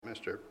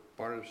Mr.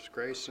 Barnabas,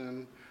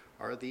 Grayson,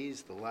 are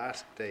these the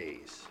last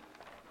days?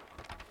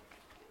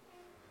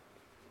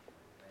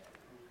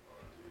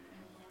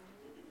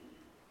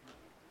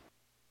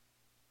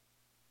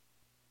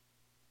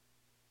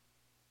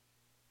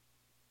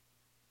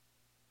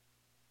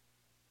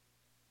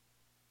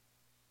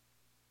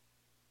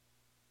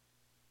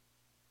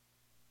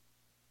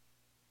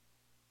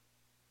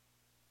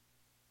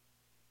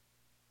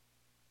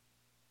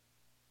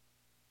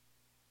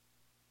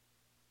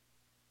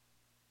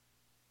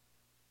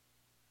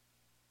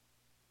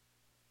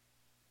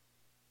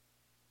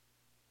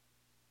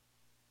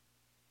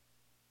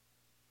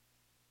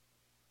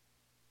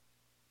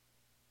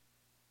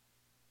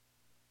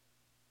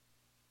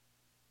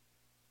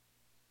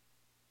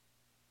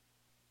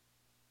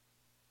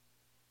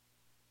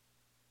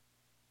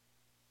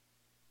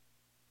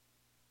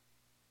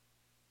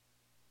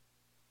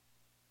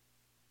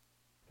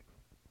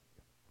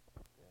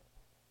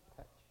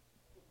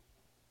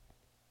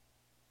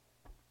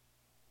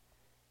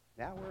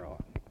 Now we're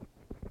on.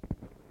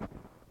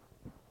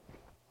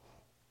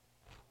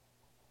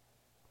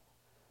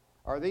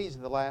 Are these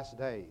the last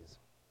days?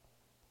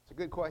 It's a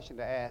good question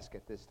to ask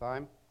at this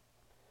time.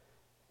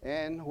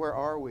 And where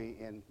are we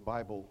in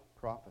Bible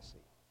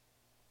prophecy?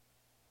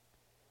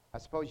 I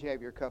suppose you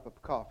have your cup of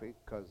coffee,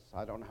 because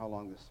I don't know how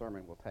long this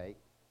sermon will take.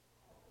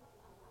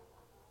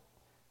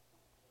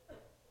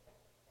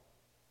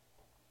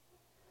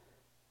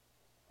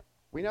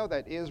 We know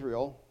that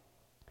Israel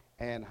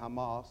and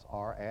Hamas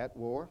are at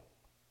war.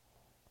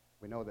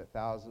 We know that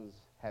thousands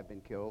have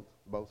been killed.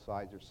 Both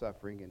sides are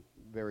suffering in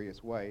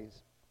various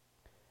ways.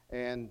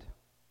 And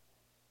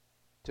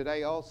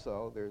today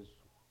also,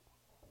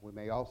 we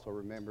may also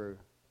remember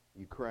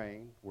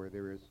Ukraine, where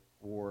there is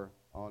war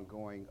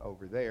ongoing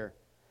over there,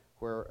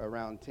 where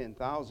around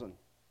 10,000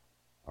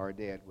 are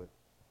dead. With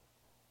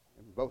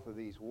in both of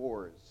these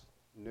wars,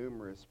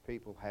 numerous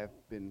people have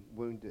been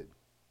wounded.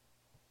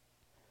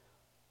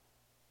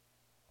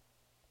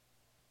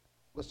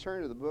 Let's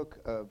turn to the book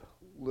of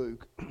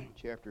Luke,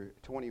 chapter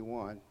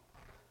 21.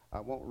 I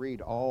won't read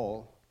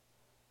all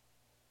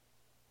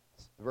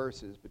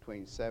verses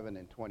between 7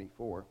 and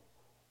 24.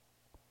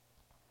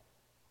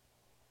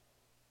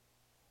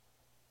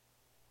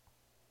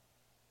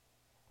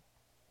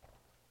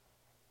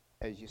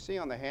 As you see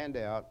on the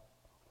handout,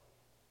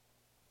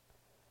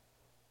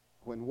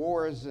 when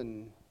wars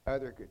and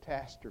other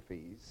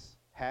catastrophes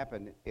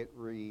happen, it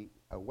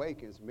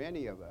reawakens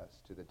many of us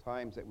to the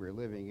times that we're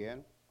living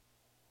in.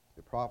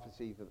 The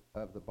prophecies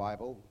of the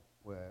Bible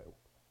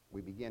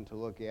we begin to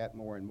look at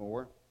more and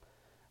more.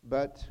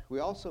 But we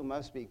also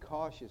must be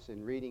cautious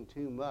in reading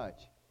too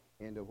much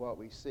into what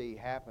we see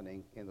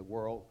happening in the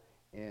world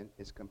in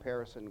its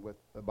comparison with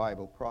the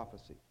Bible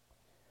prophecy.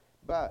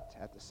 But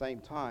at the same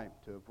time,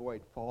 to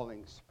avoid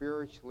falling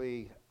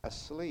spiritually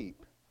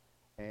asleep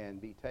and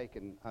be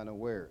taken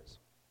unawares.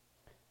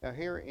 Now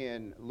here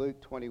in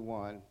Luke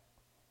 21,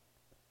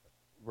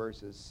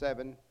 verses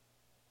 7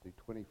 to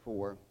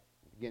 24,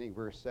 beginning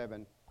verse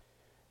 7,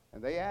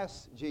 and they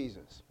asked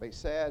Jesus, they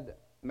said,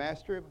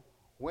 Master,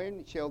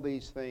 when shall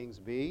these things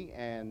be,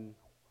 and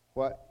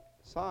what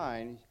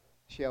sign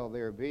shall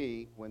there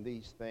be when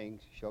these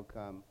things shall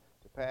come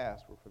to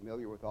pass? We're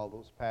familiar with all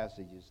those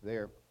passages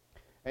there.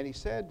 And he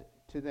said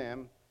to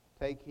them,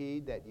 Take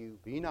heed that you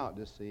be not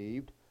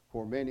deceived,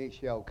 for many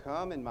shall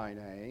come in my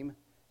name,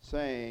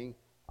 saying,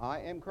 I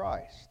am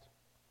Christ,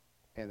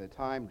 and the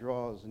time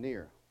draws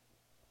near.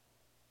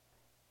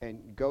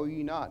 And go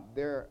ye not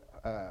therefore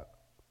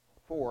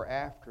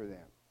after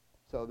them.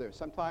 So there's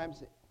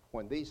sometimes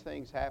when these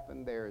things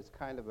happen, there's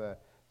kind of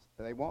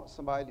they want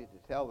somebody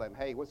to tell them,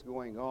 hey, what's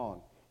going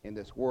on in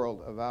this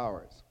world of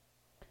ours?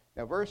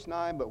 Now verse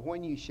 9, but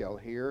when ye shall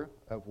hear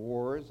of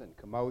wars and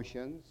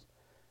commotions,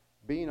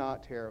 be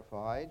not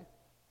terrified,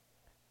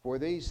 for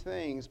these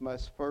things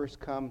must first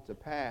come to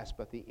pass,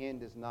 but the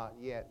end is not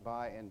yet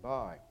by and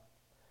by.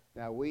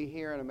 Now we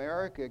here in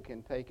America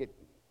can take it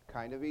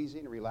kind of easy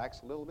and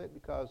relax a little bit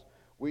because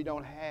we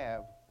don't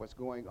have what's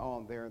going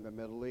on there in the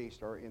Middle East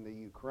or in the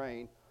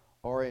Ukraine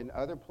or in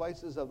other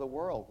places of the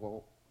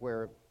world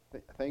where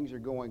things are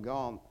going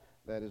on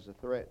that is a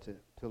threat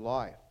to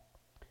life.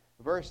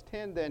 Verse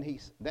 10,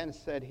 then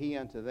said he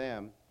unto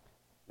them,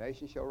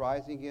 Nation shall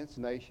rise against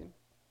nation,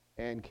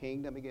 and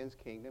kingdom against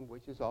kingdom,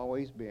 which has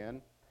always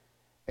been,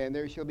 and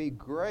there shall be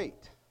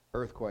great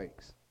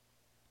earthquakes,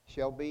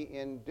 shall be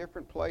in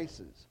different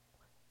places,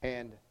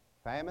 and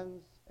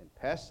famines and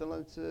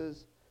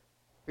pestilences,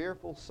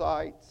 fearful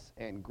sights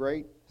and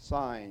great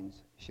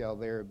signs shall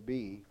there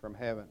be from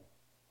heaven.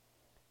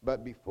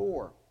 But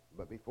before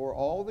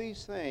all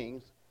these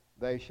things,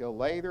 they shall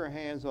lay their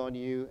hands on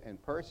you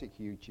and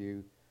persecute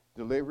you,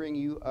 delivering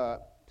you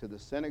up to the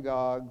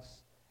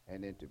synagogues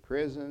and into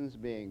prisons,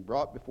 being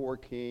brought before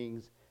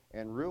kings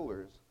and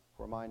rulers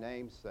for my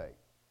name's sake.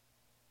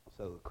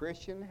 So the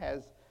Christian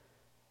has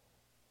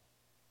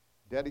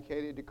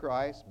dedicated to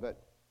Christ,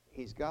 but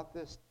he's got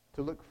this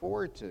to look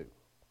forward to.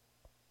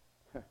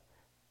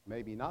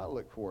 Maybe not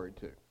look forward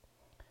to.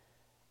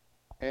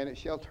 And it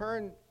shall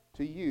turn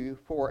to you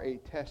for a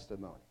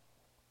testimony.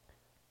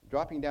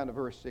 Dropping down to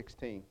verse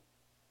 16.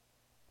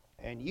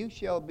 And you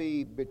shall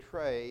be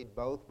betrayed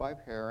both by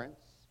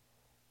parents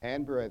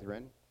and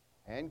brethren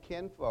and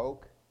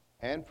kinfolk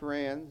and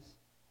friends,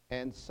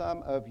 and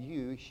some of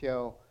you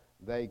shall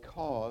they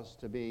cause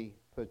to be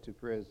put to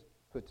prison,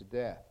 put to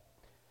death.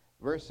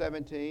 Verse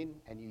 17,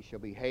 and you shall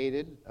be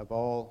hated of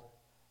all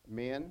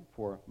men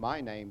for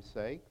my name's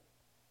sake,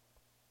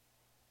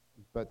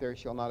 but there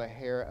shall not a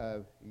hair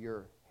of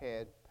your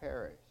head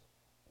perish.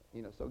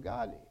 So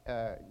God,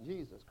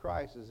 Jesus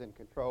Christ, is in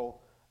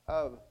control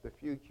of the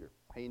future.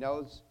 He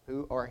knows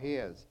who are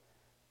his.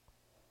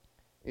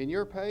 In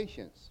your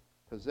patience,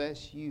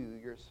 possess you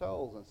your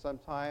souls. And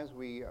sometimes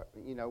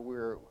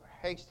we're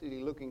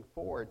hastily looking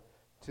forward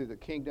to the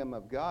kingdom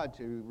of God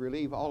to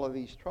relieve all of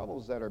these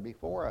troubles that are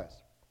before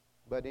us.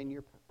 But in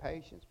your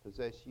patience,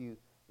 possess you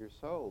your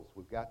souls.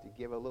 We've got to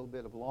give a little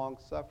bit of long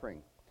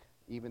suffering,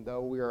 even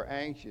though we are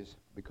anxious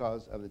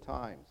because of the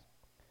times.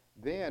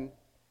 Then,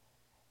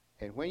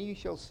 and when you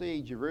shall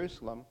see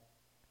Jerusalem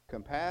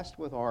compassed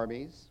with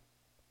armies,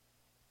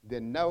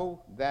 then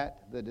know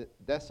that the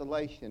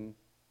desolation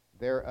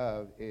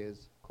thereof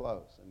is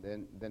close.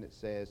 And then it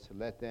says, to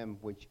let them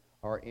which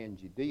are in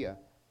Judea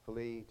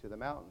flee to the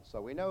mountains.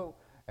 So we know,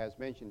 as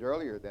mentioned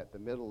earlier, that the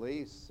Middle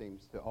East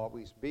seems to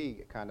always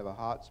be kind of a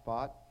hot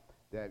spot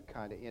that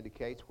kind of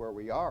indicates where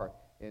we are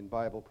in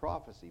Bible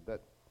prophecy.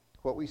 But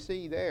what we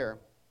see there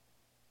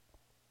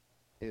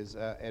is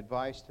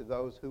advice to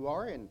those who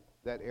are in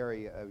that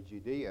area of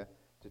Judea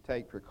to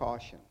take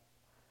precaution.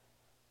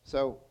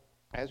 So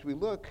as we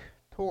look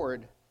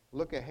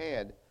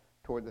ahead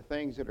toward the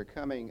things that are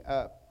coming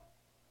up,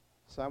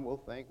 some will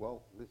think,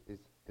 well,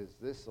 is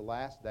this the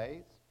last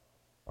days?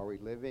 Are we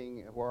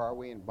living, where are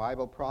we in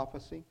Bible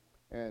prophecy?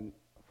 And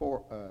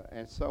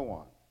so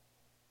on.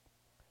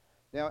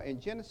 Now, in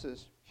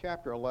Genesis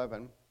chapter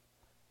 11,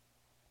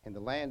 in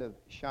the land of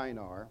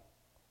Shinar,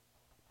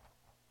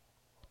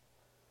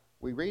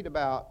 we read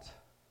about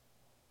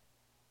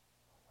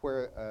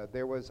where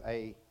there was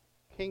a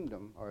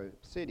kingdom or a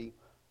city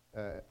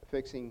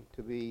fixing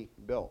to be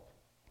built.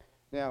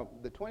 Now,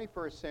 the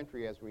 21st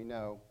century, as we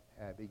know,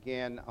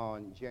 began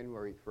on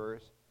January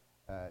 1st,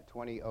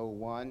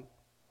 2001.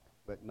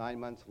 But 9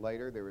 months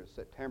later, there was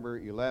September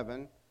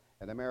 11,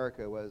 and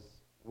America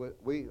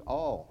we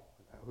all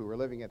who were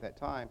living at that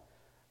time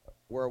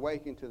were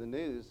awakened to the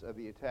news of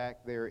the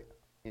attack there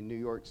in New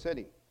York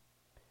City.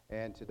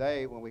 And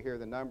today, when we hear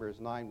the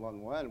numbers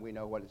 911, we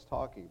know what it's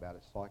talking about.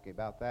 It's talking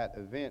about that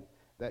event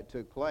that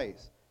took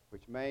place,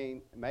 which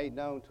made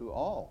known to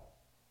all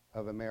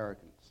of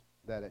Americans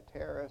that a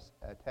terrorist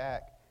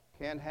attack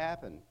can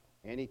happen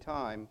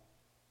anytime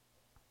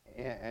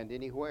and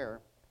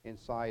anywhere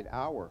inside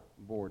our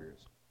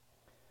borders.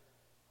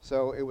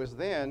 So it was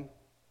then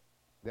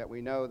that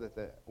we know that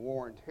the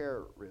war on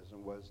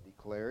terrorism was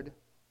declared,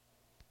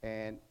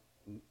 and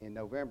in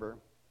November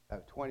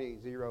of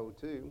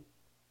 2002,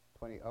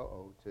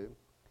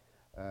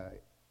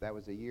 that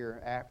was a year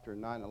after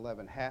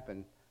 9/11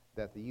 happened,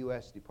 that the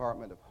U.S.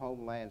 Department of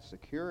Homeland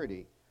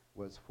Security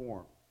was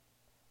formed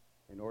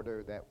in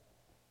order that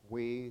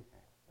we,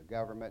 the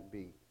government,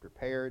 be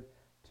prepared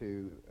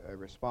to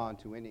respond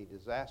to any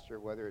disaster,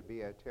 whether it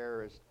be a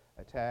terrorist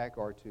attack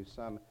or to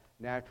some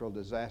natural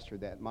disaster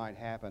that might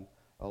happen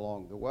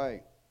along the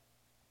way.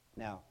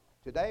 Now,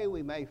 today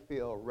we may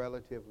feel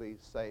relatively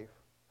safe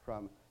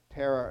from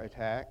terror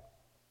attack,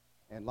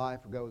 and life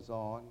goes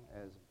on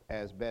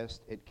as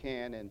best it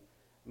can, and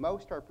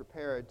most are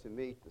prepared to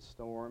meet the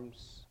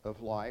storms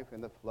of life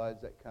and the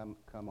floods that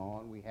come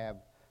on. We have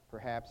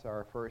perhaps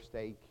our first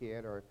aid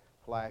kit or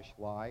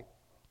flashlight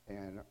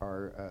and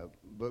our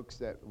books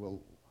that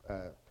will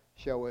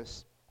show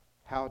us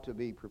how to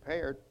be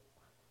prepared.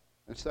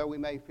 And so we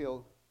may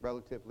feel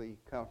relatively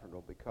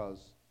comfortable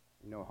because,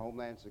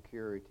 Homeland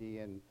Security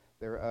and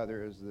there are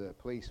others, the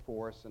police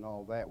force and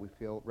all that, we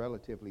feel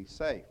relatively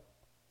safe.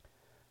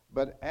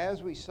 But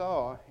as we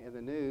saw in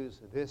the news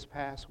this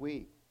past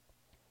week,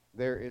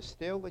 there is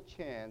still a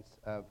chance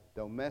of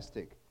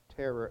domestic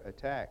terror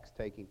attacks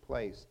taking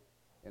place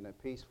in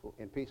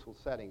peaceful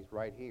settings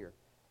right here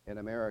in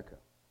America,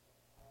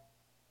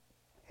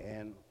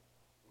 and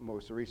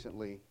most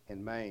recently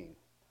in Maine.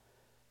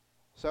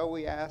 So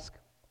we ask,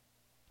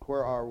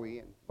 where are we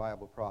in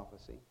Bible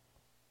prophecy?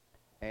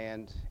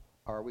 And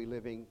are we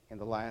living in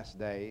the last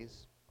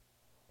days?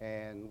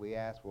 And we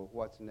ask, well,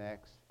 what's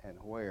next and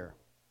where?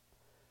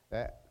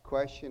 That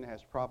question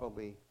has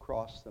probably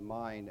crossed the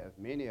mind of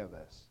many of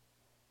us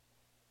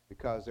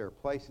because there are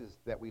places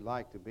that we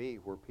like to be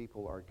where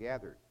people are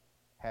gathered,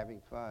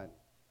 having fun,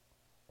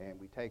 and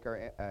we take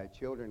our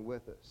children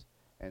with us.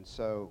 And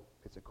so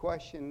it's a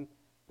question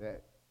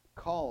that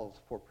calls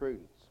for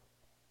prudence.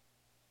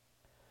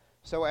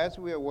 So as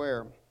we are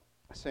aware,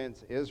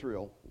 since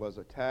Israel was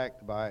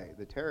attacked by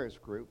the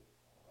terrorist group,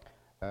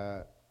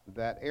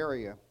 that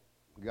area,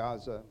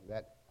 Gaza,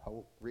 that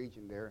whole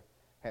region there,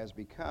 has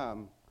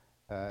become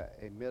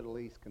a Middle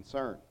East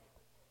concern.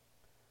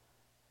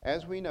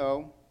 As we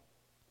know,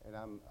 and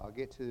I'll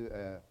get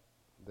to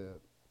the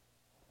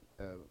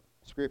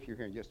scripture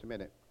here in just a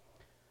minute.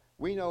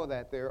 We know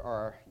that there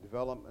are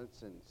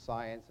developments in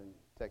science and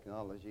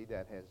technology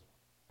that has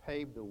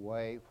paved the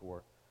way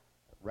for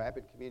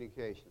rapid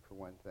communication, for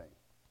one thing,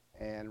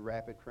 and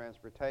rapid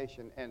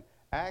transportation and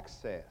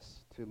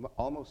access to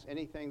almost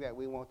anything that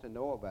we want to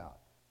know about.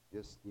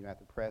 Just, at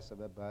the press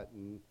of a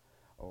button,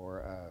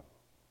 or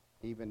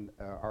even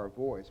our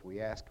voice.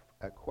 We ask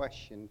a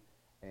question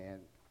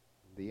and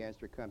the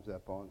answer comes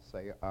up on,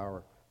 say,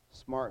 our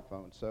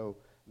smartphone. So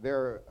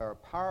there are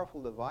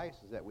powerful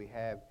devices that we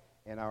have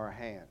in our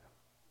hand.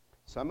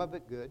 Some of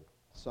it good,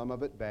 some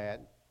of it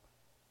bad,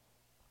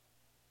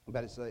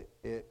 but it's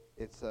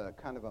a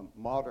kind of a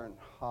modern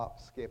hop,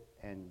 skip,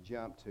 and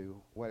jump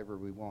to whatever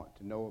we want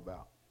to know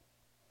about.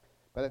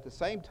 But at the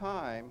same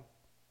time,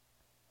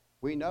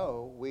 we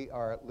know we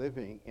are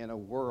living in a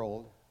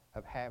world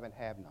of have and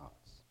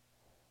have-nots.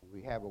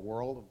 We have a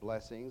world of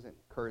blessings and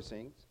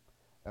cursings,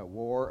 a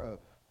war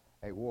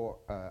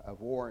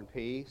and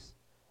peace,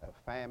 of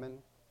famine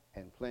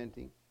and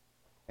plenty,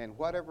 and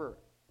whatever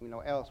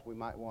else we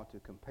might want to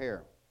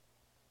compare.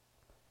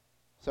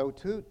 So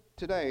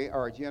today,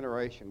 our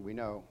generation, we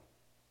know,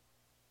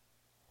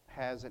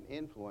 has an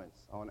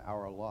influence on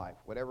our life.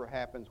 Whatever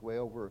happens way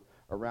over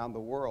around the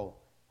world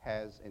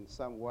has in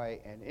some way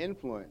an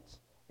influence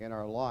in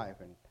our life,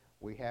 and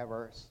we have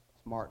our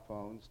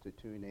smartphones to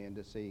tune in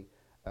to see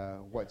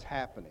what's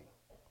happening.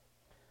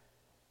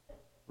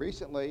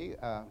 Recently,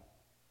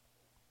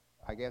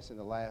 I guess in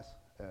the last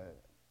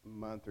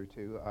month or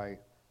two, I've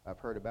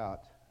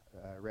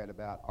read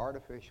about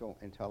artificial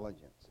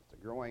intelligence. It's a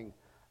growing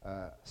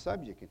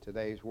subject in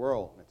today's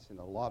world. It's in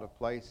a lot of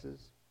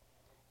places.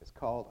 It's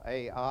called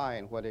AI,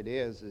 and what it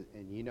is,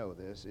 and you know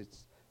this,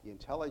 it's the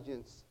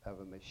intelligence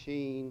of a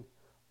machine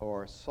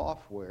or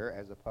software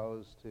as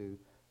opposed to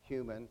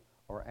human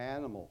or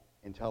animal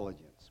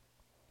intelligence.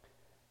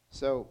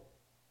 So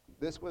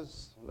this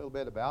was a little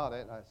bit about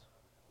it.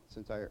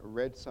 Since I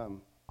read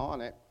some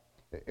on it,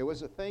 it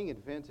was a thing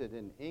invented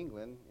in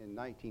England in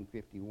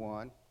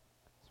 1951,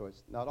 so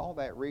it's not all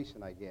that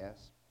recent, I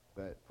guess,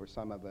 but for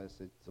some of us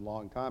it's a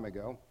long time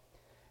ago,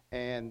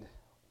 and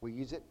we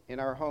use it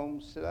in our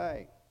homes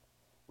today.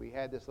 We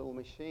had this little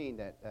machine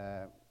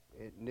that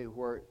it knew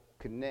where it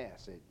could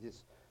nest. It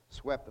just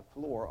swept the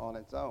floor on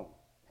its own,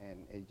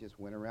 and it just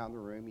went around the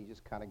room. You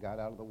just kind of got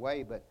out of the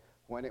way, but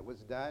when it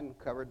was done,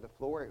 covered the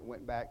floor, it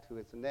went back to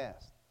its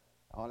nest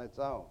on its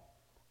own.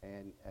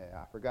 And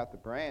I forgot the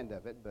brand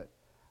of it, but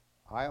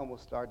I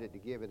almost started to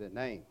give it a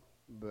name.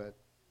 But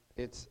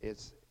it's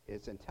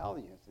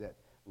intelligence that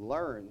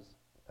learns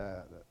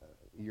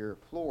your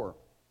floor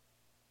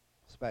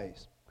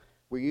space.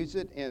 We use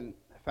it in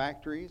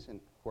factories and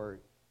where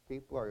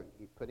people are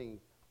putting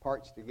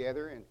parts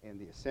together in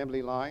the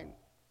assembly line,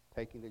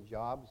 taking the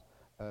jobs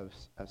of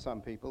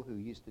some people who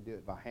used to do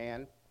it by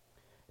hand.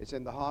 It's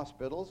in the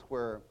hospitals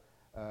where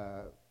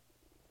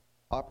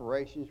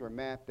operations are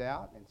mapped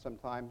out, and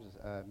sometimes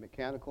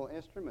mechanical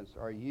instruments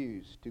are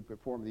used to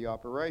perform the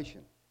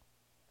operation.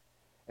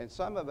 And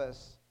some of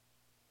us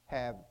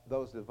have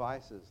those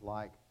devices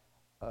like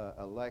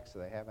Alexa.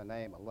 They have a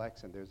name,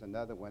 Alexa, and there's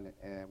another one,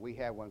 and we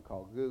have one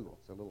called Google.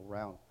 It's a little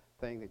round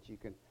thing that you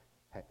can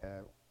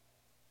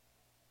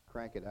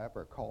crank it up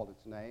or call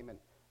its name, and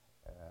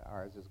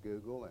ours is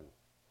Google,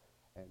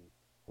 and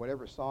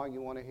whatever song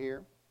you want to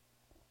hear,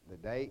 the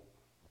date,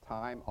 the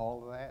time,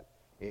 all of that,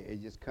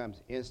 it just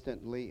comes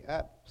instantly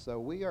up. So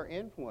we are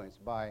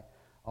influenced by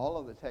all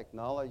of the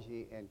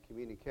technology and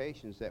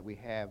communications that we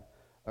have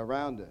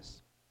around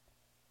us.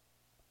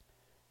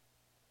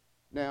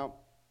 Now,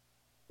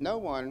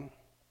 one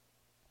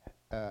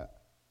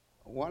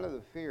of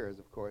the fears,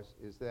 of course,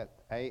 is that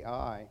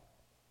AI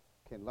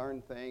can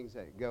learn things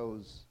that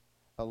goes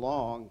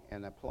along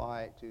and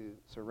apply it to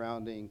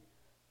surrounding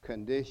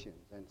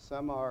conditions. And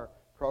some are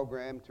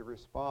programmed to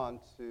respond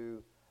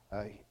to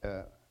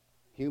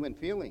human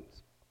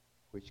feelings,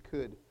 which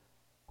could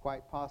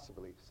quite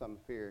possibly, some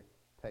fear,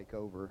 take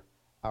over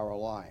our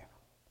life.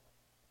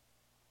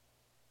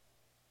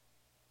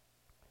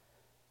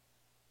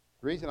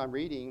 The reason I'm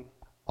reading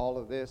all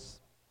of this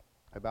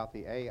about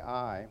the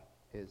AI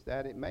is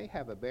that it may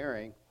have a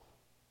bearing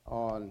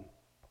on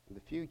the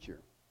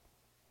future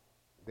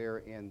there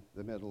in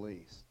the Middle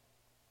East.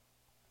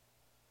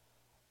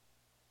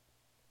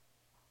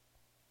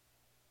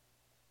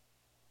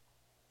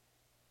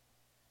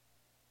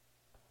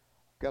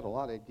 Got a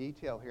lot of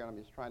detail here, and I'm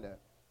just trying to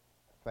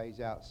phase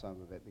out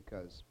some of it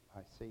because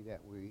I see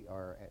that we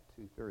are at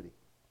 2:30.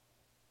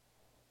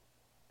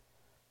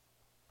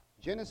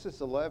 Genesis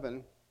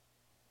 11,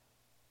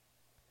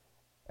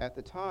 at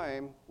the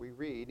time we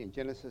read in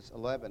Genesis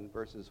 11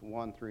 verses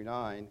 1 through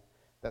 9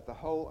 that the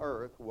whole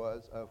earth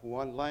was of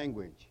one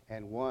language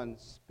and one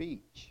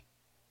speech.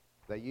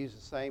 They used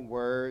the same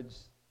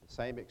words, the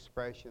same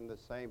expression, the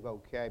same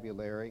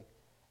vocabulary,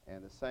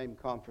 and the same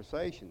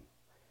conversation.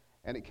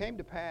 And it came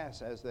to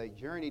pass as they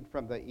journeyed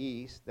from the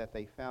east that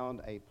they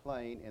found a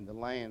plain in the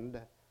land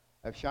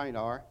of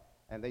Shinar,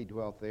 and they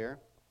dwelt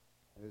there.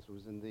 And this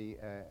was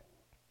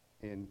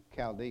in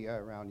Chaldea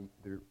around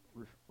the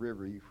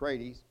river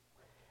Euphrates.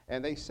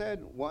 And they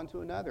said one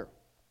to another,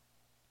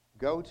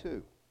 go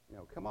to,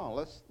 come on,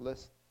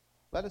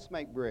 let us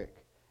make brick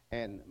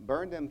and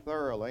burn them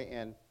thoroughly.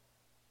 And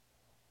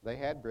they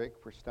had brick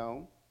for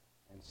stone,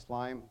 and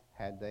slime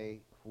had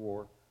they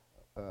for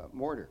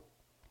mortar.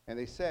 And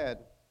they said,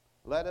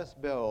 let us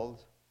build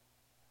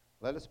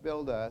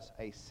us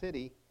a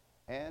city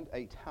and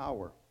a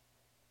tower,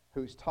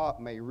 whose top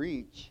may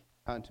reach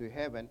unto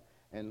heaven,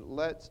 and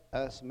let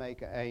us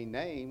make a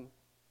name,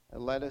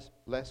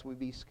 lest we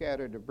be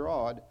scattered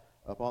abroad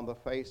upon the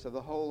face of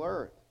the whole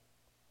earth.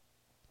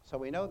 So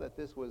we know that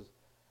this was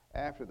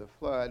after the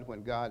flood,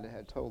 when God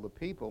had told the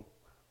people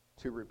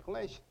to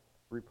replenish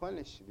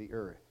the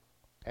earth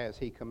as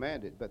he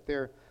commanded. But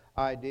their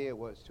idea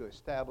was to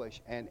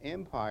establish an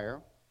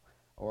empire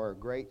or a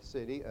great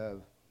city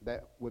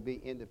that would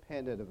be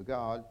independent of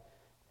God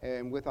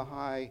and with a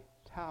high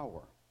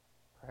tower,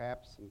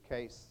 perhaps in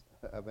case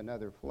of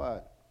another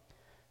flood.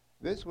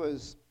 This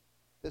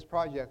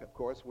project, of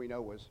course, we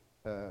know was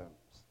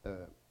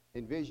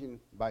envisioned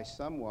by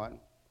someone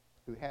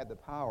who had the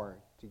power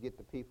to get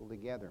the people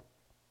together.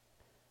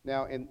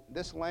 Now, in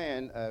this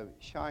land of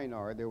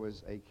Shinar, there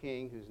was a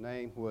king whose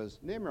name was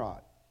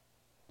Nimrod,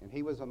 and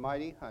he was a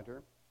mighty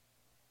hunter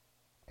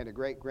and a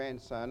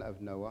great-grandson of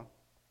Noah.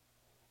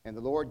 And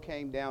the Lord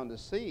came down to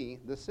see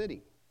the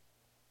city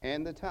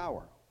and the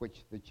tower,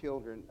 which the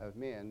children of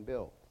men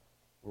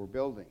were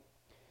building.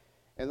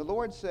 And the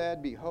Lord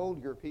said,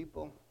 behold the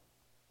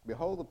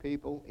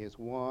people is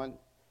one,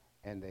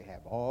 and they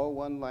have all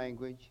one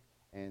language,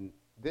 and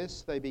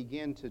this they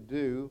begin to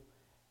do,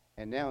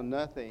 and now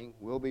nothing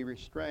will be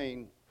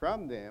restrained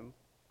from them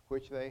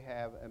which they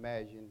have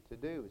imagined to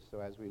do. So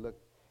as we look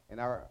in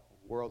our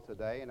world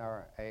today, in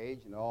our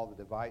age, and all the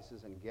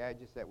devices and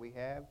gadgets that we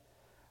have,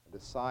 the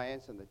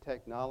science and the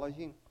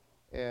technology,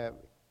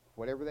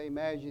 whatever they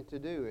imagine to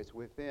do is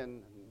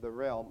within the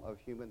realm of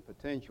human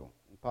potential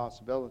and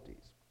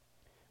possibilities.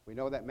 We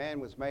know that man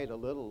was made a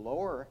little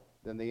lower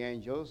than the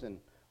angels, and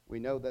we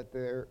know that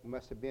there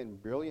must have been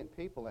brilliant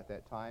people at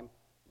that time,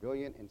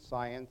 brilliant in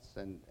science,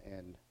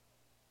 and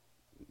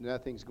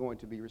nothing's going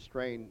to be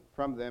restrained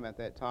from them at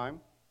that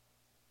time.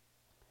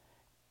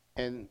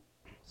 And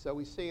so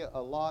we see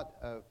a lot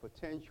of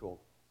potential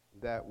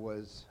that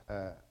was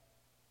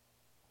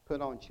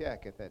put on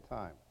check at that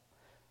time.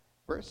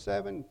 Verse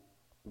 7,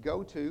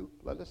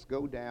 let us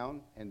go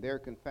down, and there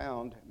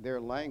confound their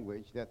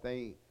language, that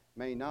they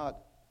may not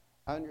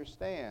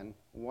understand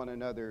one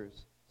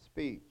another's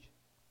speech.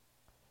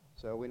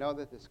 So we know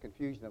that this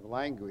confusion of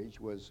language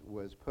was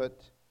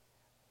put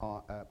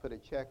a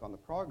check on the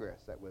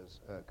progress that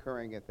was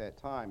occurring at that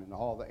time in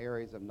all the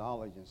areas of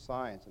knowledge and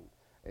science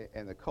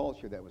and the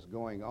culture that was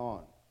going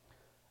on.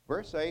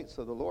 Verse 8,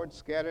 so the Lord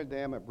scattered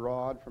them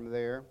abroad from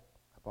there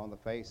upon the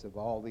face of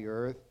all the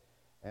earth,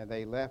 and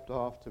they left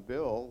off to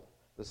build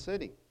the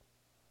city.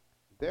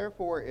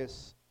 Therefore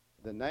is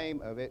the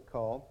name of it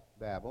called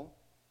Babel,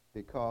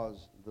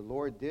 because the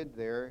Lord did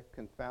there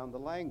confound the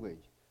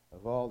language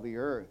of all the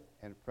earth,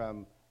 and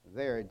from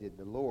there did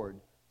the Lord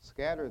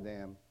scatter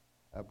them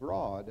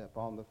abroad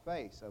upon the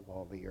face of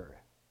all the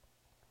earth.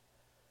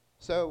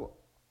 So,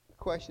 the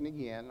question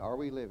again, are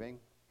we living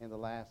in the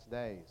last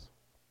days?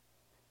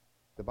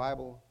 The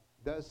Bible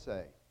does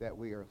say that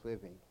we are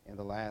living in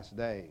the last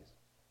days,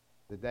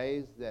 the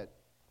days that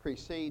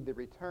precede the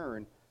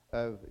return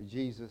of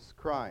Jesus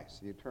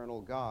Christ, the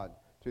eternal God,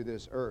 to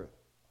this earth.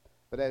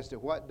 But as to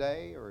what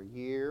day or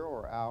year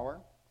or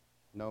hour,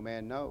 no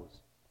man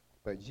knows.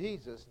 But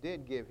Jesus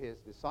did give his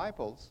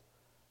disciples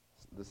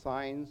the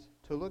signs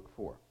to look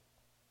for,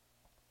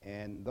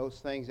 and those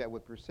things that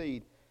would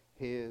precede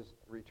his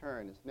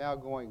return. It's now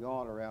going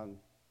on around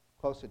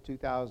close to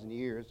 2,000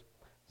 years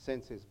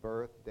since his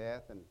birth,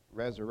 death, and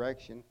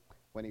resurrection,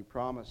 when he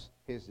promised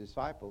his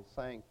disciples,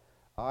 saying,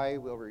 I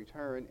will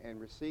return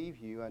and receive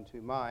you unto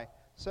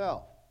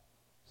myself.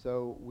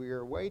 So we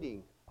are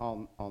waiting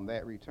on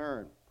that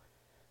return.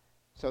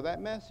 So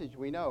that message,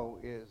 we know,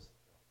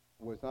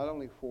 was not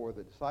only for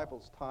the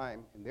disciples'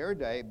 time in their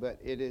day, but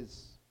it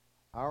is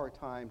our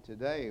time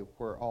today,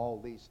 where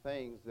all these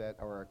things that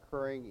are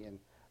occurring in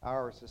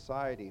our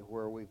society,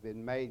 where we've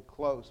been made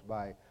close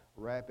by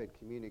rapid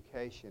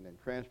communication and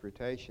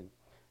transportation,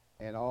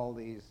 and all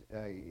these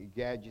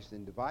gadgets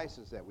and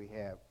devices that we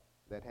have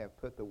that have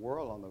put the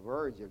world on the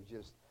verge of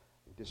just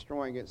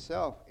destroying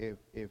itself if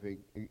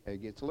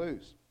it gets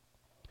loose.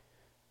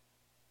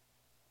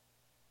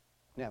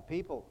 Now,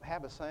 people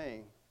have a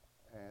saying,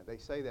 they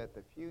say that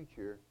the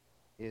future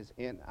is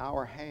in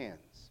our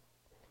hands.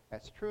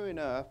 That's true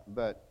enough,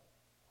 but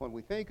when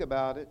we think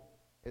about it,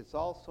 it's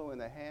also in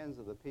the hands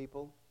of the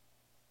people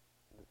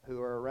who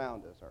are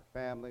around us, our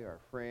family, our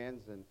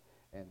friends,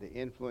 and the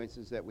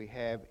influences that we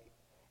have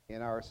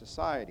in our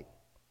society,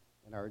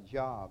 in our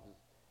jobs,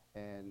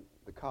 and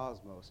the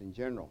cosmos in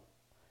general.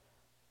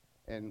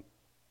 And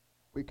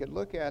we could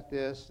look at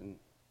this and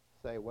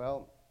say,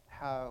 well,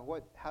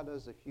 how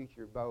does the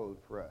future bode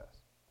for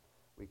us?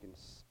 We can,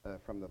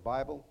 from the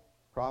Bible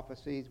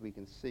prophecies, we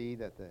can see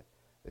that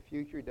the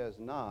future does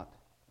not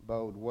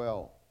bode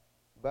well.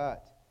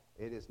 But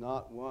it is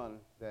not one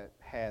that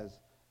has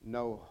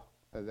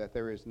that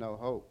there is no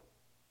hope.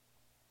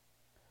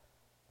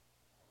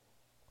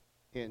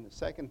 In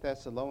 2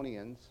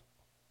 Thessalonians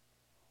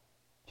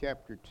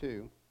chapter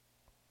 2,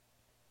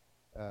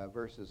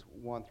 verses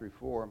 1 through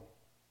 4,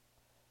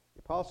 the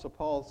Apostle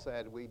Paul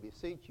said, "We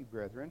beseech you,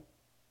 brethren,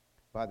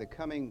 by the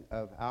coming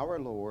of our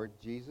Lord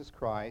Jesus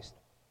Christ,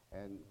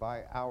 and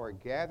by our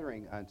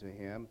gathering unto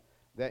him,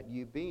 that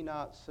you be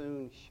not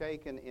soon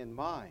shaken in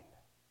mind,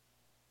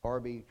 or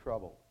be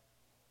troubled,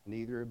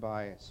 neither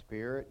by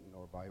spirit,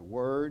 nor by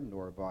word,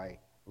 nor by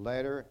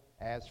letter,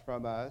 as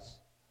from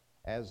us,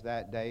 as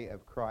that day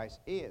of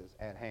Christ is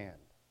at hand."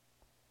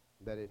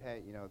 That it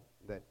had,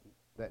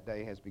 that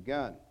day has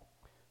begun.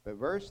 But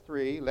verse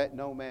 3, "Let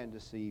no man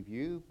deceive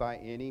you by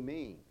any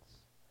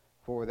means,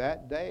 for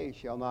that day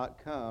shall not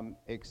come,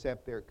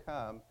 except there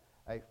come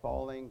a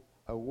falling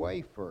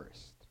away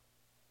first,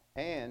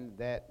 and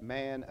that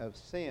man of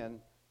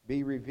sin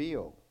be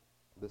revealed,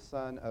 the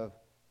son of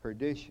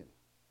perdition."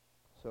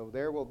 So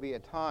there will be a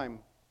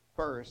time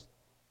first,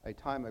 a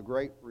time of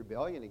great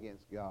rebellion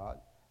against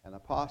God, and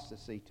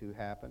apostasy to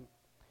happen,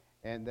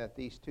 and that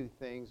these two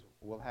things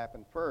will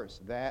happen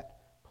first.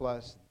 That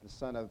plus the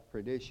son of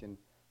perdition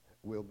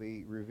will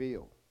be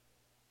revealed.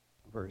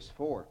 Verse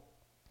 4,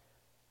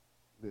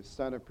 "The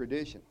son of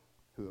perdition,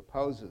 who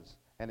opposes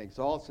and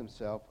exalts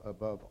himself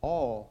above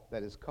all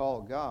that is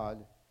called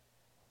God."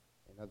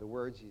 In other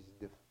words, he's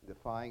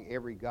defying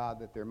every god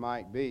that there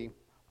might be,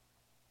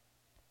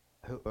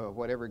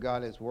 whatever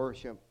god is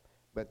worshipped,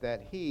 but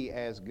that he,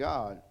 as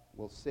God,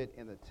 will sit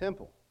in the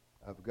temple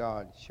of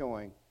God,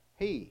 showing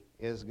he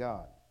is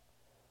God.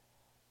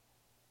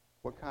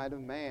 What kind of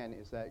man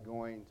is that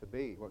going to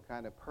be? What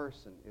kind of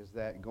person is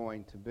that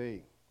going to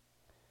be?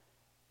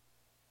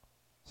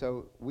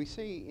 So we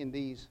see in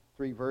these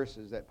 3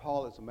 verses that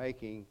Paul is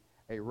making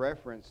a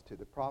reference to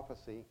the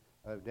prophecy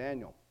of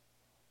Daniel.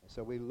 And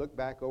so we look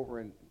back over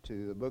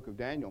into the book of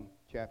Daniel,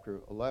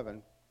 chapter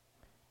 11,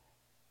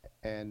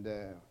 and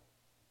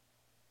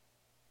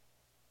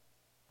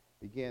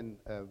begin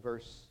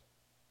verse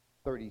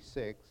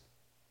 36.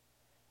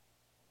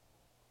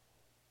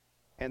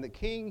 "And the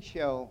king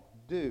shall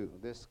do,"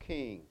 this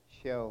king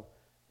shall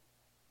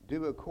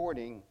do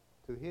according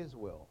to his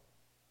will.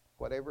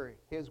 Whatever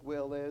his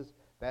will is,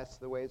 that's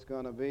the way it's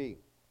going to be,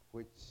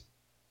 which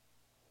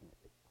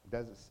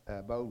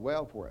doesn't bode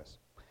well for us.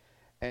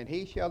 "And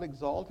he shall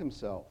exalt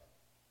himself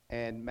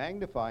and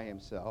magnify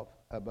himself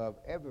above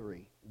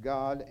every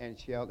god, and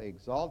shall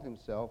exalt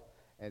himself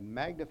and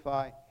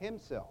magnify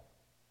himself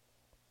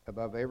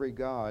above every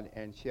god,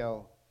 and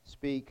shall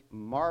speak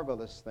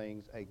marvelous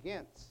things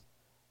against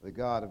the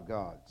God of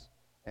gods,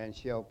 and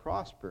shall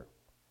prosper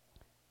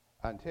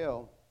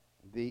until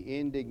the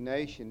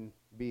indignation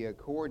be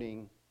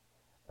according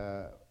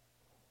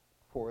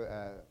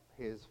for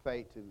his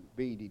fate to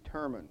be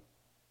determined."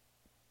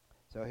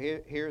 So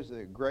here's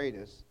the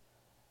greatest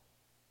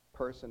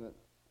person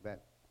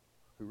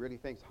who really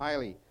thinks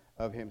highly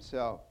of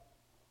himself,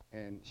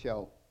 and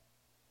shall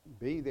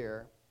be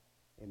there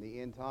in the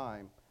end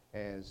time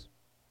as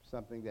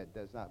something that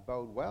does not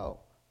bode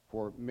well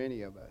for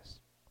many of us.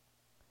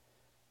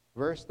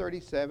 Verse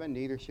 37,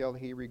 "Neither shall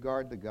he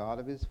regard the God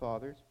of his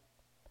fathers,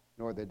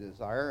 nor the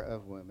desire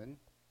of women,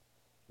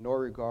 nor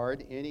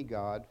regard any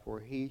god, for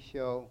he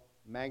shall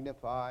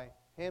magnify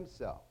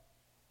himself."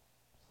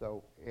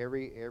 So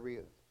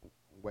every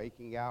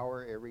waking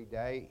hour, every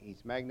day,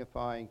 he's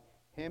magnifying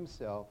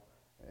himself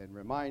and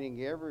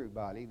reminding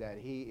everybody that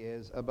he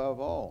is above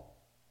all.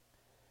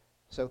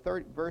 So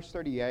verse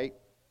 38,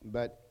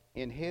 "But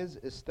in his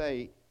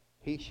estate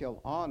he shall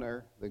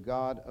honor the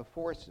God of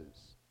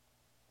forces,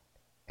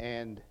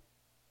 and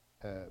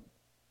to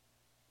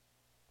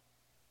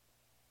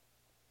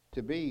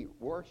be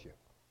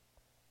worshipped."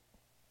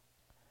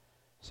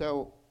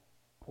 So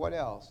what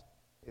else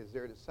is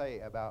there to say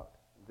about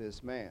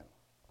this man?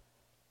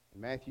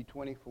 In Matthew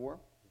 24,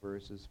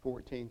 verses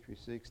 14 through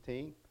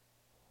 16,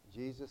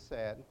 Jesus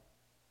said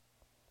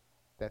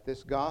that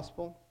this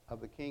gospel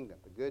of the kingdom,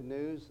 the good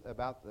news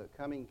about the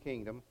coming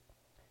kingdom,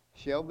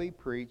 shall be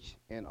preached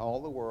in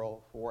all the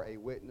world for a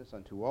witness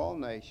unto all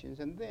nations,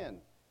 and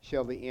then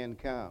shall the end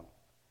come.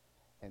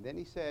 And then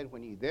he said,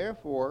 "When ye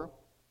therefore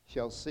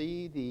shall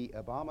see the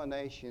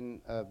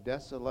abomination of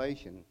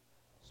desolation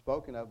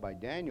spoken of by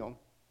Daniel,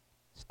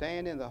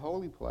 stand in the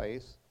holy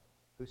place,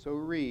 whoso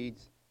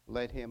reads,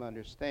 let him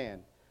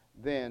understand.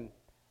 Then,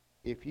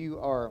 if you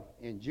are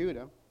in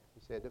Judah," he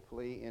said, "to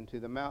flee into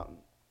the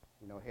mountain."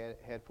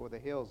 Head for the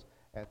hills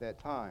at that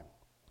time.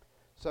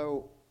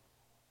 So,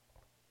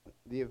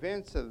 the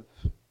events of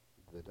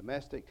the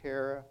domestic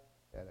terror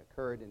that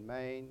occurred in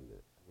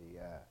Maine,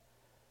 the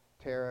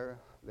terror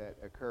that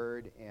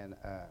occurred in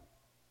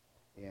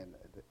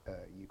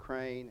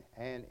Ukraine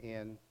and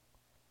in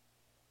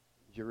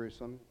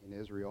Jerusalem, in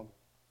Israel,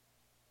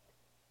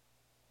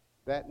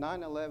 that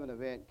 9/11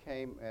 event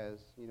came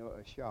as,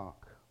 a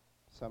shock.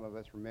 Some of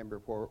us remember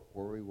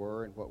where we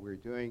were and what we were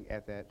doing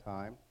at that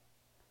time.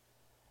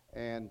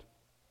 And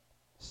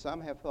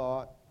some have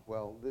thought,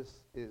 well,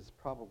 this is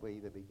probably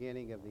the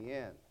beginning of the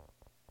end.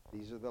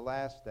 These are the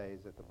last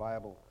days that the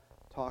Bible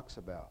talks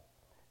about.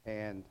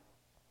 And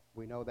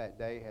we know that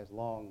day has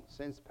long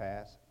since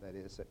passed, that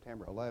is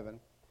September 11.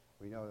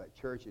 We know that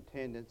church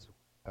attendance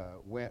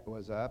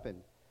was up,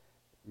 and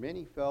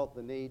many felt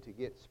the need to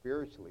get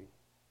spiritually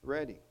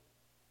ready.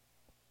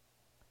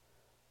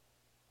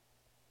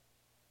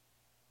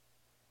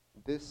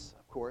 This,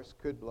 of course,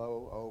 could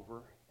blow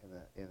over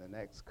in the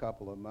next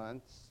couple of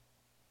months,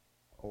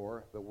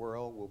 or the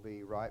world will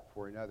be ripe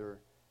for another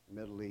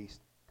Middle East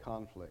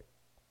conflict.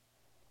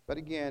 But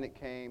again, it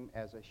came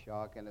as a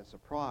shock and a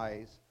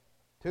surprise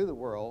to the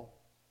world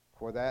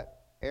for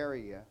that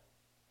area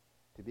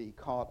to be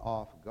caught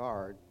off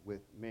guard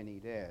with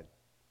many dead,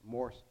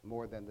 more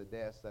than the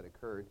deaths that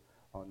occurred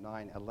on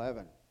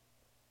 9/11.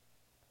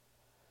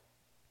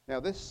 Now,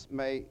 this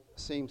may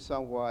seem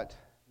somewhat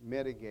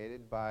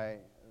mitigated by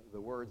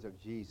the words of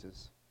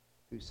Jesus,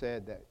 who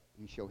said that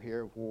you shall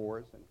hear of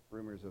wars and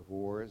rumors of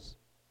wars,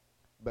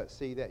 but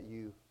see that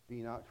you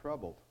be not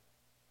troubled.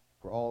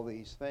 For all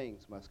these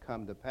things must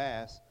come to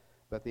pass,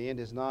 but the end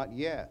is not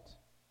yet.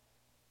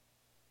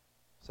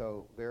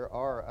 So there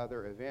are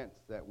other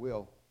events that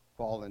will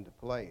fall into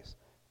place.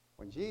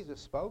 When Jesus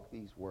spoke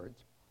these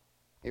words,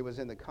 it was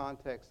in the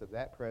context of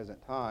that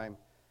present time,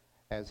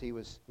 as he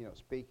was,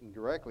 speaking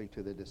directly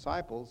to the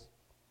disciples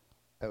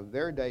of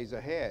their days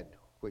ahead,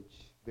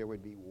 which there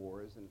would be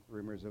wars and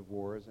rumors of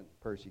wars and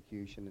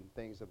persecution and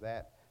things of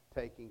that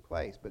taking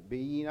place. But be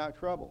ye not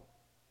troubled.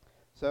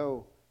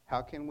 So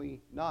how can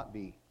we not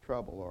be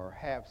troubled or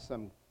have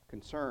some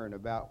concern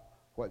about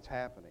what's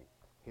happening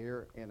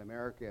here in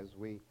America? As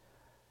we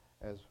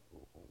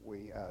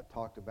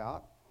talked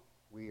about,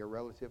 we are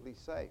relatively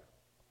safe,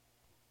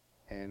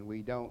 and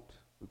we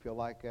feel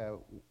like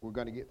we're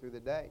going to get through the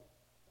day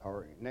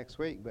or next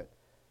week. But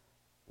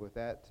with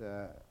that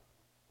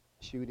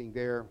shooting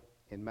there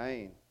in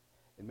Maine,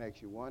 it makes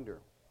you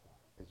wonder,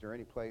 is there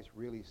any place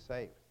really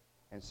safe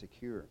and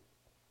secure?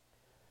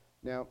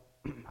 Now,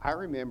 I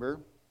remember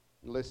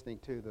listening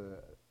to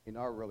the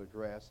inaugural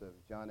address of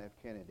John F.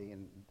 Kennedy,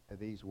 and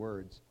these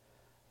words,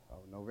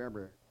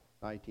 November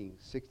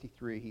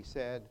 1963, he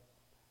said,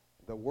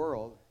 "The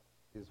world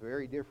is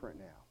very different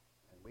now."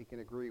 And we can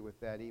agree with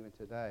that even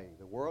today.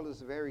 The world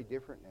is very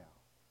different now.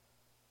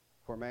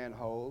 For man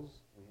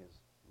holds in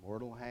his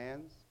mortal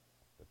hands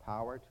the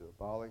power to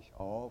abolish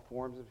all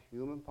forms of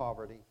human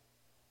poverty,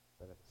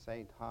 but at the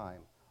same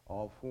time,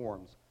 all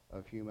forms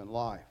of human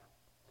life.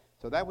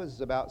 So that was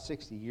about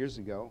 60 years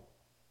ago,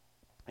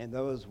 and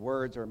those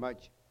words are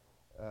much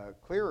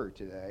clearer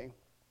today,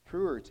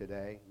 truer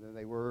today than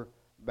they were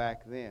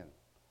back then.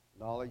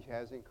 Knowledge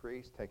has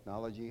increased.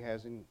 Technology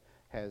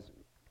has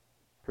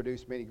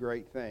produced many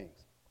great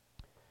things.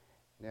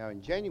 Now,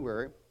 in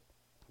January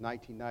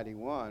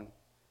 1991,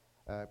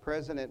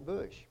 President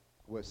Bush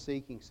was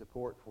seeking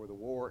support for the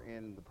war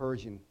in the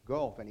Persian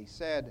Gulf, and he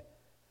said,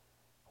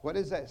 "What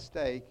is at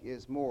stake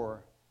is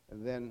more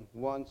than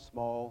one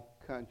small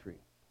country.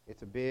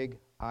 It's a big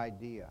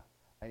idea,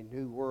 a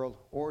new world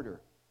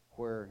order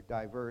where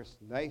diverse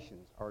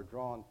nations are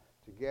drawn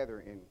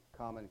together in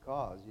common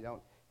cause." You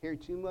don't hear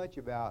too much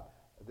about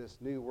this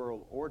new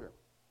world order,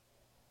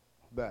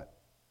 but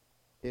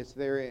it's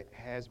there. It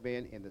has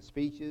been in the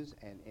speeches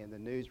and in the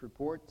news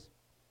reports.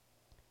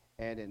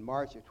 And in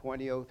March of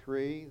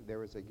 2003, there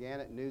was a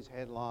Gannett News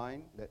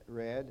headline that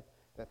read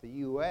that the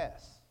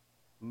U.S.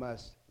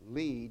 must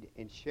lead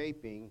in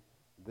shaping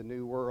the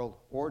new world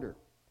order.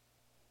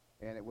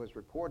 And it was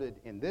reported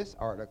in this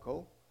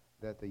article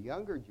that the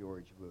younger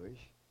George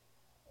Bush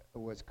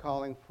was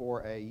calling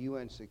for a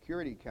UN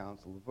Security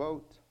Council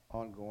vote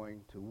on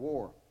going to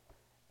war.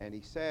 And he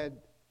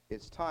said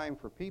it's time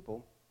for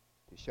people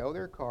to show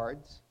their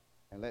cards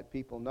and let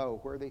people know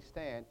where they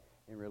stand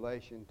in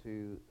relation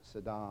to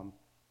Saddam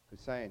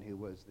Hussein, who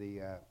was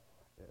the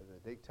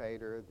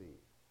dictator,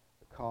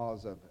 the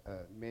cause of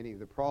many of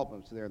the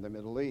problems there in the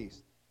Middle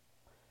East.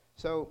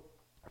 So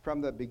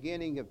from the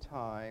beginning of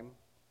time,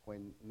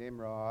 when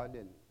Nimrod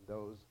and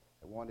those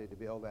that wanted to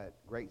build that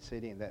great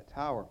city and that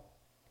tower,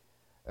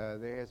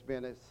 there has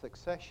been a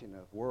succession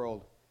of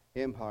world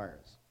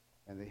empires.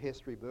 And the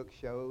history book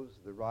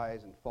shows the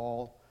rise and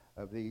fall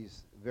of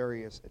these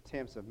various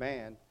attempts of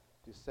man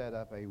to set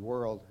up a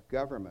world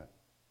government,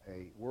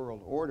 a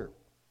world order.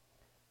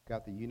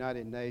 Got the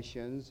United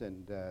Nations,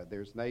 and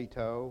there's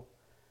NATO,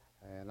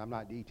 and I'm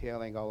not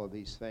detailing all of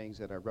these things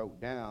that I wrote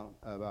down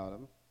about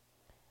them.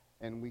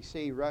 And we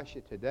see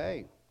Russia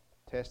today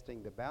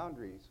testing the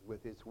boundaries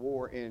with its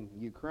war in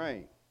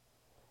Ukraine.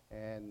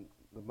 And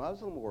the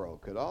Muslim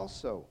world could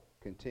also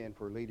contend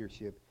for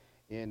leadership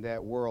in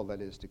that world that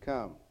is to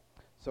come.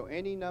 So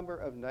any number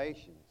of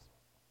nations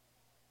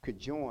could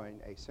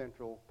join a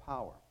central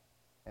power.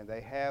 And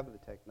they have the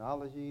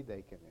technology.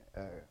 They can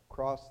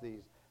cross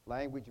these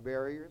language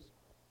barriers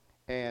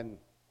and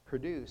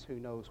produce who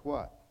knows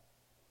what.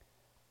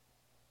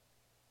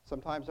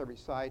 Sometimes I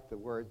recite the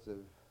words of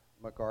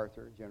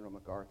MacArthur, General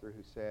MacArthur,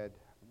 who said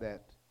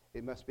that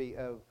it must be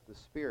of the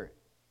Spirit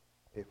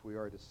if we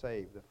are to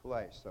save the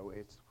flesh. So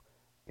it's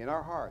in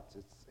our hearts.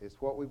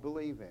 It's what we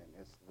believe in.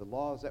 It's the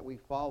laws that we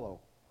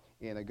follow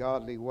in a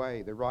godly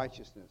way, the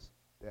righteousness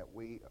that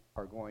we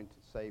are going to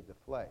save the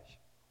flesh.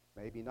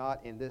 Maybe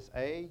not in this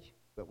age,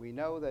 but we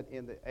know that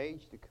in the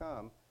age to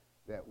come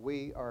that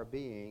we are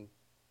being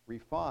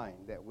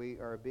refined, that we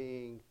are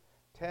being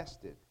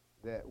tested,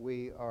 that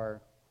we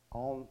are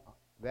on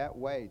that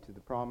way to the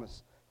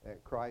promise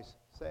that Christ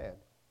said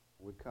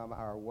would come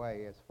our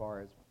way as far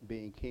as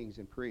being kings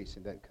and priests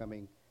in that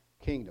coming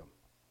kingdom.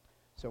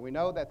 So we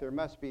know that there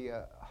must be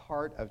a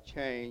heart of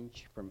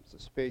change from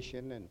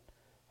suspicion and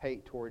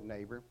hate toward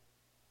neighbor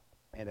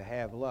and to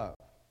have love.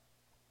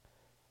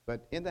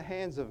 But in the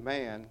hands of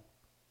man,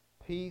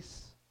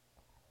 peace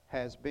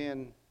has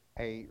been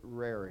a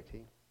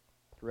rarity.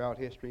 Throughout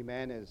history,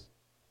 man has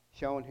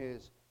shown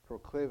his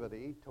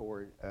proclivity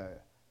toward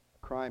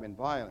crime and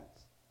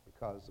violence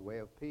because the way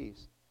of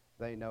peace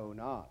they know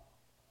not.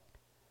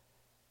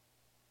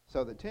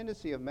 So the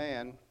tendency of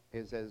man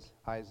is, as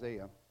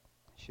Isaiah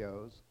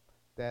shows,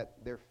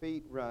 that their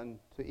feet run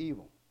to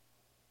evil.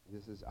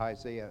 This is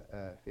Isaiah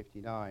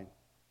 59,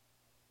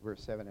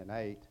 verse 7 and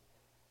 8.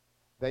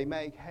 They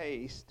make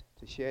haste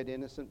to shed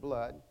innocent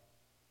blood,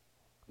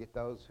 get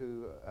those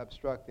who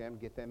obstruct them,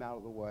 get them out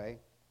of the way.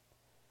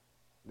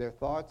 Their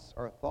thoughts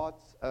are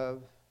thoughts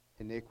of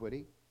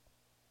iniquity,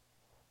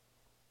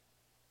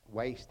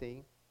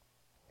 wasting,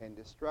 and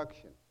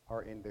destruction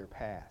are in their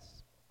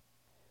paths.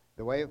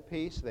 The way of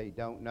peace they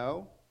don't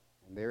know,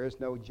 and there is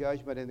no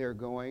judgment in their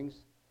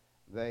goings.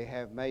 They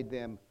have made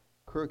them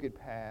crooked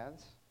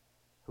paths.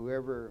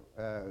 Whoever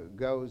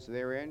goes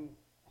therein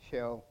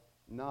shall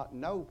not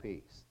know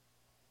peace.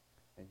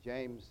 And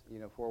James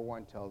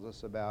 4:1 tells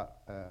us about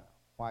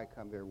why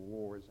come there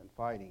wars and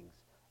fightings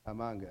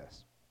among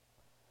us.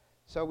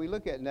 So we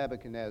look at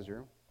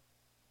Nebuchadnezzar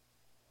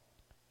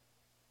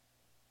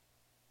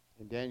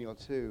in Daniel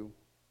 2. You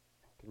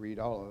can read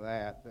all of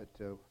that,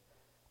 but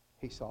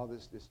he saw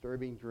this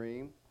disturbing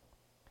dream,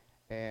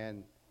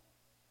 and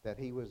that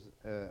he was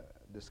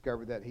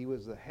discovered that he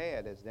was the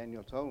head, as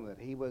Daniel told him, that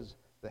he was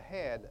the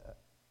head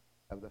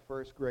of the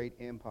first great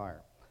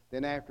empire.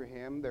 Then after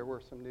him, there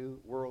were some new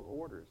world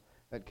orders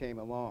that came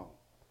along.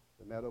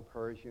 The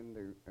Medo-Persian,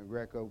 the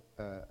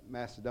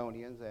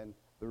Greco-Macedonians, and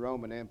the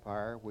Roman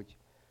Empire, which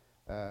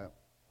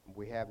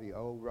we have the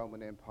old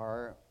Roman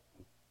Empire,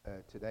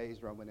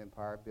 today's Roman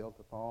Empire, built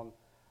upon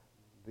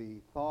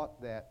the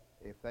thought that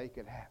if they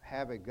could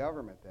have a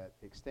government that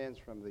extends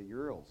from the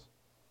Urals,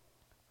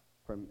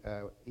 from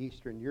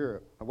Eastern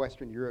Europe,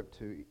 Western Europe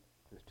to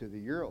the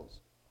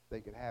Urals, they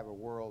could have a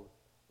world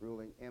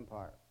ruling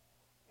empire.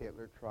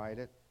 Hitler tried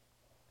it.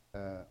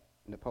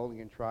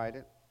 Napoleon tried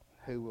it.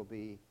 Who will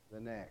be the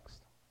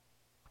next?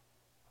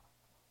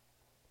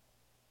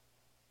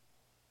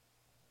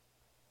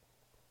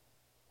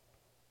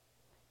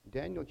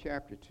 Daniel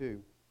chapter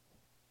 2,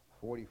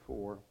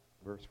 44,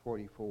 verse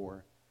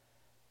 44.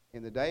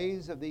 In the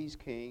days of these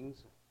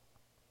kings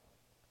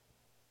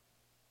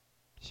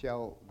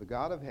shall the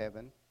God of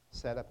heaven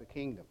set up a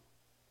kingdom,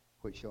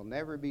 which shall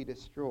never be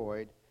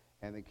destroyed,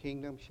 and the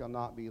kingdom shall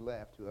not be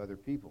left to other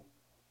people,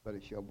 but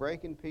it shall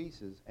break in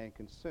pieces and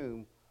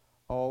consume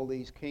all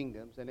these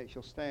kingdoms, and it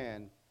shall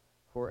stand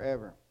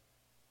forever.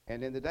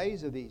 And in the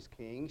days of these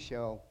kings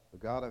shall the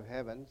God of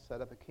heaven set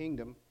up a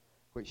kingdom,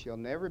 which shall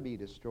never be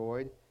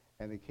destroyed,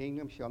 and the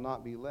kingdom shall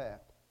not be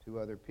left to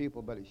other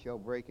people, but it shall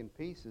break in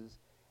pieces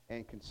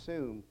and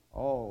consume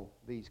all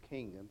these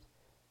kingdoms,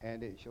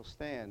 and it shall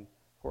stand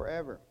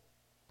forever.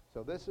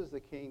 So this is the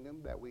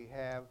kingdom that we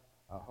have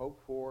a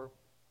hope for,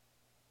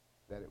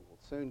 that it will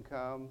soon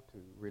come to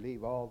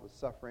relieve all the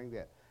suffering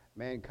that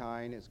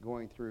mankind is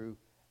going through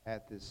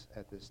at this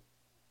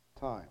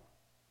time.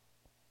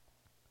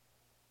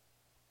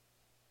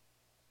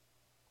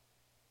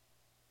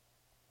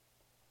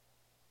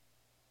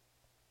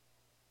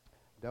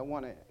 Don't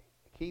want to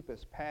keep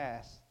us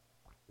past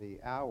the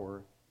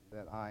hour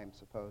that I'm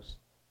supposed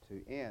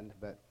to end,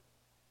 but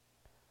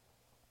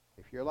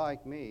if you're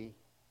like me,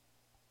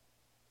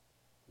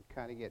 you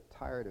kind of get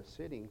tired of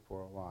sitting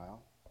for a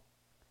while.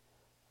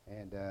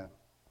 And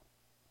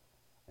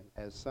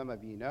as some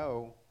of you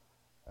know,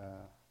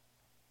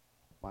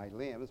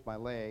 my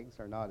legs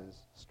are not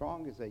as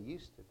strong as they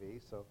used to be,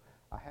 so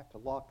I have to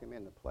lock them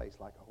into place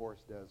like a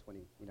horse does when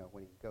he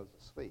goes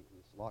to sleep.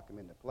 You just lock them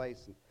into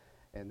place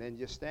and then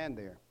just stand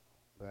there.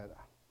 But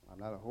I'm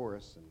not a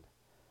horse,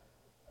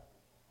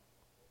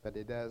 but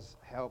it does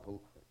help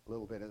a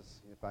little bit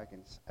as if I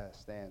can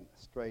stand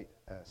straight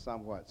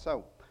somewhat.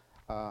 So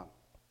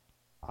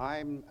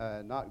I'm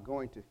not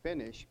going to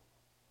finish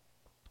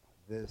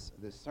this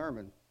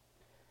sermon,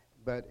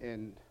 but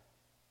in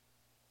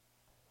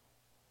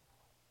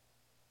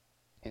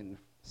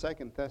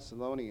 2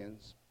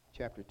 Thessalonians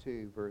chapter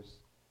 2,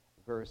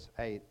 verse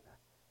 8,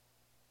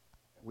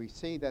 we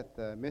see that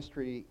the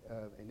mystery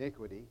of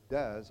iniquity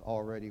does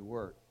already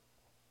work.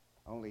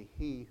 Only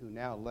he who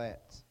now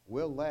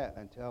will let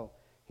until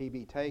he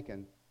be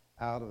taken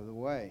out of the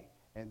way.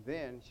 And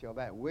then shall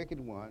that wicked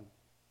one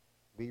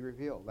be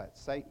revealed, that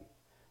Satan,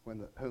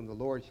 whom the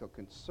Lord shall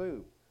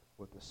consume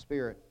with the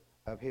spirit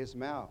of his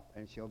mouth,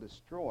 and shall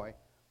destroy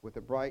with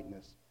the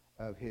brightness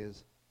of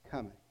his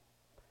coming.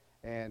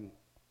 And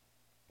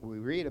we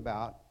read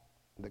about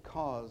the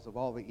cause of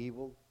all the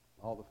evil,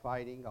 all the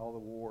fighting, all the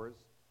wars,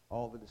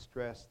 all the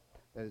distress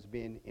that has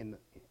been in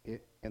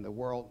the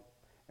world,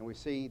 and we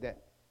see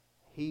that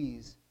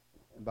he's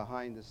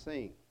behind the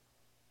scene.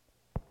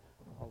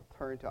 I'll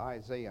turn to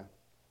Isaiah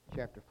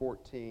chapter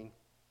 14.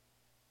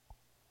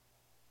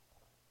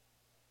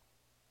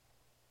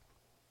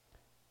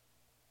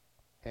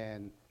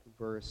 And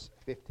verse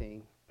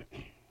 15.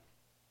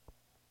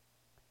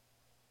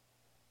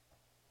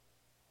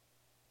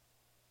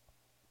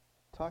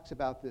 Talks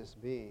about this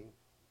being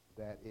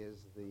that is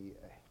the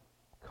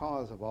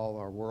cause of all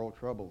our world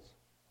troubles.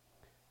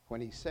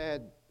 When he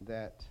said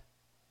that,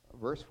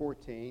 verse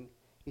 14,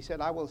 he said,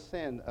 I will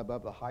ascend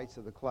above the heights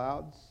of the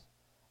clouds.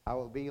 I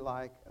will be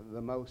like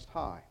the Most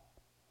High.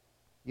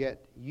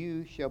 Yet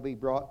you shall be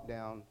brought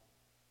down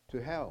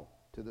to hell,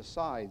 to the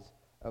sides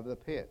of the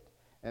pit.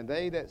 And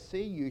they that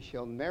see you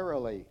shall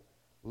narrowly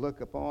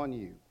look upon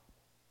you.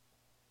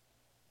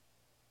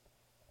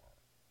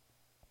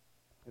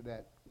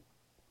 That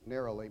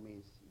narrowly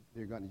means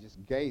they're going to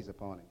just gaze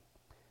upon him.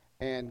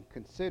 And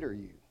consider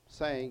you,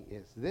 saying,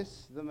 is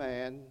this the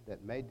man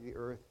that made the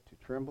earth to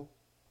tremble,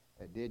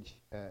 that did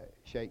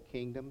shake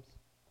kingdoms,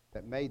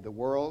 that made the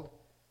world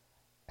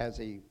as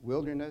a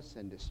wilderness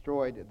and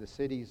destroyed the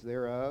cities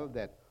thereof,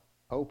 that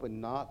opened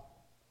not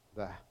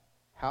the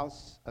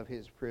house of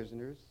his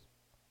prisoners?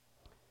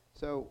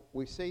 So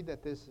we see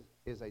that this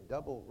is a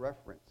double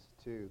reference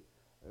to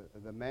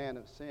the man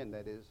of sin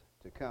that is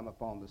to come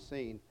upon the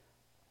scene,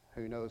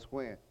 who knows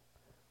when.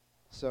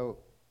 So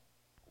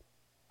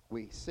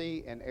we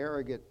see an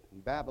arrogant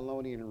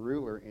Babylonian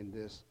ruler in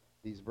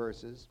these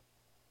verses,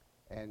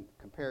 and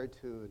compared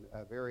to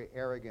a very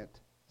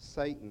arrogant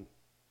Satan,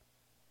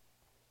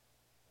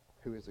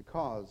 who is the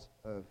cause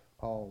of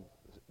all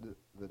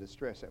the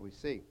distress that we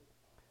see.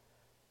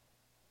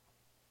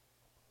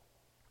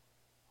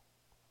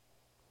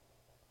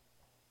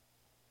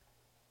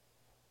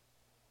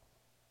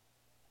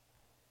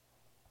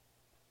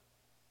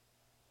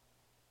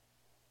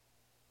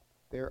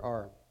 There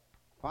are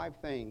 5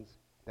 things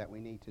that we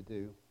need to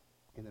do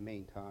in the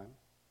meantime.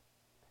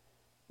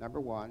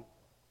 Number 1,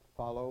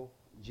 follow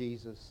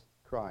Jesus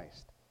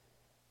Christ.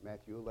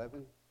 Matthew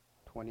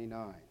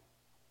 11:29.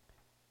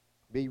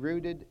 Be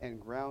rooted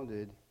and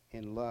grounded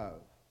in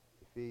love.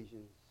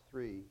 Ephesians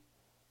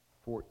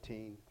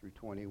 3:14 through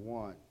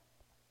 21.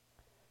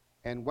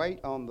 And wait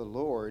on the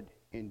Lord,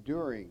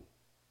 enduring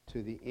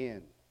to the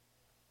end.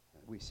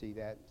 We see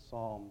that in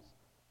Psalms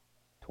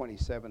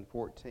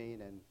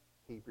 27:14 and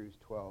Hebrews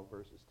 12,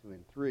 verses 2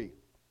 and 3.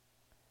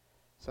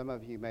 Some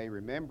of you may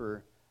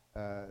remember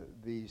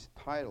these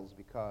titles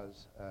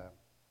because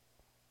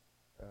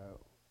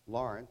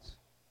Lawrence,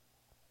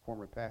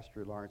 former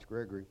pastor Lawrence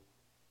Gregory,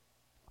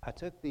 I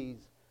took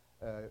these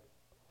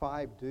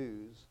 5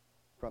 do's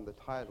from the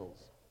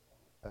titles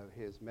of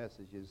his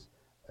messages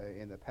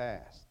in the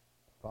past.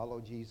 Follow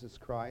Jesus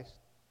Christ,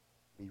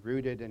 be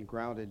rooted and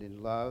grounded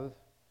in love,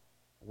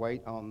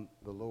 wait on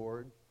the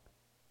Lord,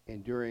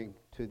 enduring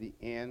to the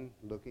end,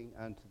 looking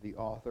unto the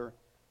author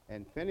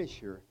and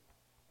finisher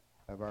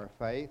of our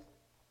faith.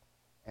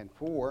 And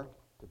 4,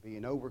 to be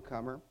an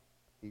overcomer,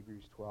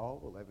 Hebrews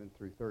 12:11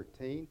 through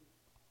 13.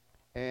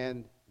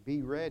 And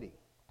be ready,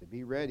 to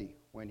be ready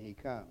when he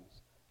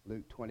comes,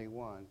 Luke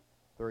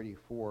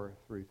 21:34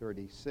 through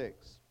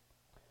 36.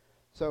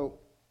 So,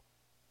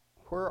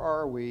 where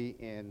are we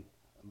in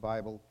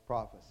Bible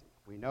prophecy?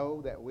 We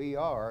know that we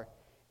are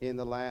in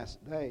the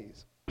last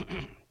days.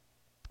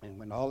 And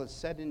when all is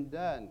said and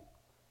done,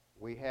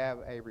 we have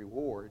a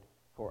reward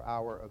for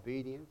our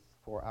obedience,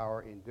 for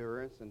our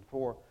endurance, and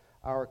for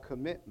our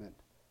commitment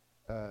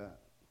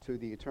to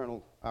the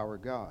eternal, our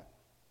God.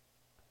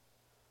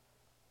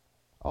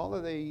 All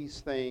of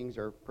these things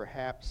are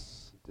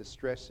perhaps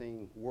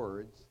distressing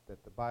words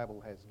that the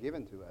Bible has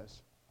given to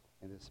us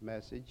in this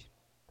message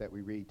that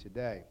we read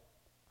today.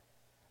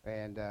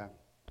 And I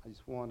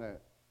just want to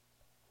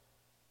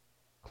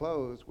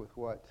close with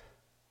what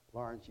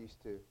Lawrence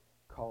used to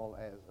call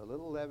as a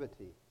little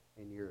levity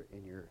in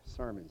your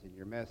sermons, in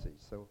your message.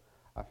 So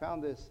I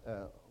found this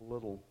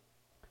little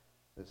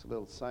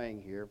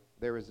saying here.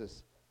 There was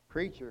this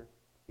preacher.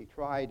 He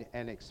tried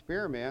an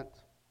experiment,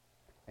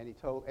 and he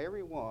told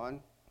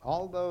everyone,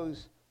 all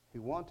those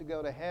who want to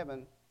go to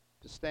heaven,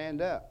 to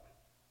stand up.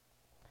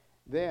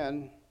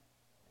 Then,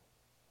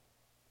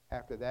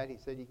 after that, he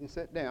said, you can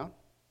sit down.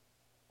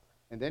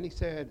 And then he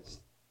said,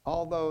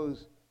 all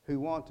those who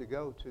want to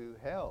go to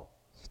hell,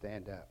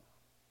 stand up.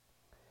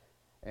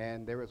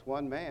 And there was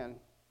one man,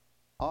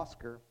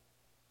 Oscar,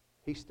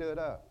 he stood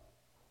up.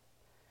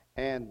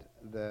 And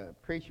the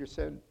preacher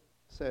said,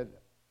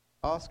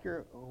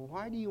 Oscar,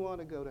 why do you want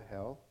to go to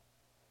hell?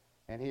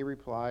 And he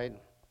replied,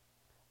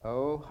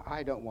 oh,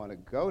 I don't want to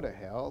go to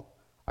hell.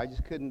 I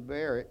just couldn't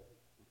bear it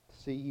to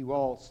see you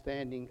all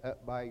standing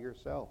up by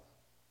yourself.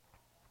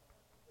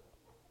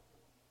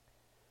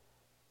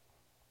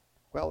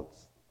 Well,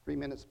 it's 3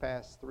 minutes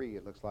past 3,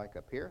 it looks like,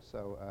 up here.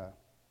 So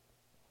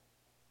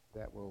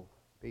that will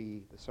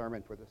be the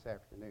sermon for this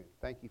afternoon.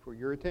 Thank you for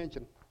your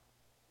attention.